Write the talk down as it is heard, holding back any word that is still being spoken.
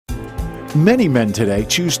Many men today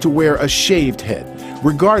choose to wear a shaved head,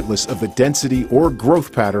 regardless of the density or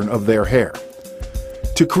growth pattern of their hair.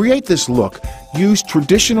 To create this look, use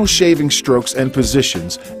traditional shaving strokes and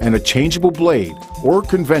positions and a changeable blade or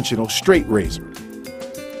conventional straight razor.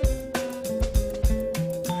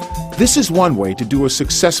 This is one way to do a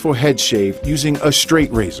successful head shave using a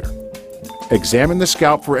straight razor. Examine the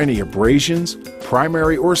scalp for any abrasions,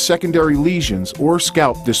 primary or secondary lesions, or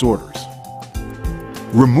scalp disorders.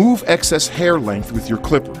 Remove excess hair length with your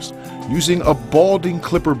clippers, using a balding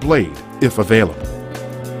clipper blade if available.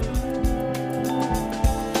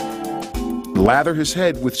 Lather his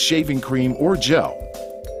head with shaving cream or gel.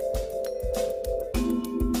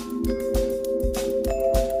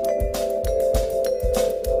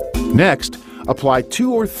 Next, apply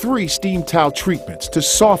 2 or 3 steam towel treatments to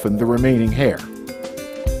soften the remaining hair.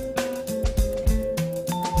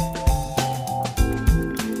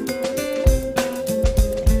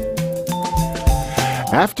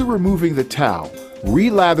 After removing the towel,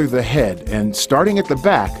 re-lather the head and, starting at the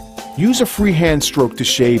back, use a freehand stroke to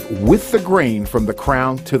shave with the grain from the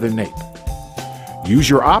crown to the nape. Use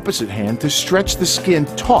your opposite hand to stretch the skin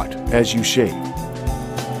taut as you shave.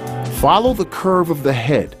 Follow the curve of the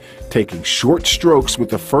head, taking short strokes with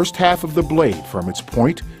the first half of the blade from its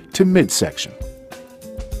point to midsection.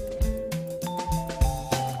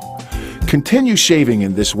 Continue shaving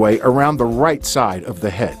in this way around the right side of the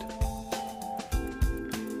head.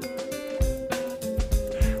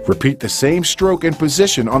 Repeat the same stroke and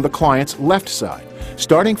position on the client's left side,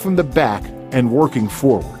 starting from the back and working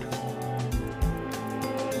forward.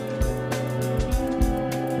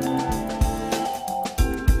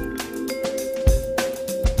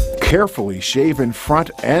 Carefully shave in front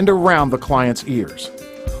and around the client's ears.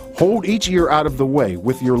 Hold each ear out of the way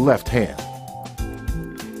with your left hand.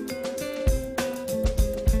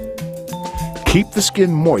 Keep the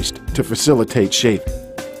skin moist to facilitate shaving.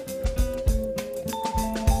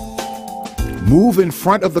 Move in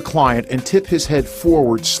front of the client and tip his head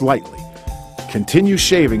forward slightly. Continue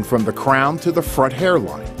shaving from the crown to the front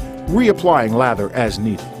hairline, reapplying lather as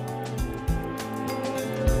needed.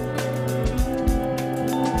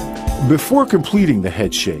 Before completing the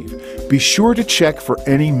head shave, be sure to check for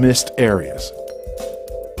any missed areas.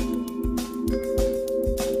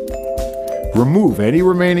 Remove any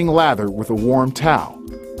remaining lather with a warm towel.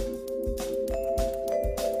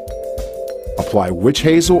 Apply witch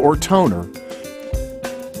hazel or toner,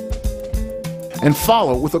 and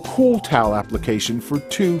follow with a cool towel application for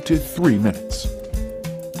 2 to 3 minutes.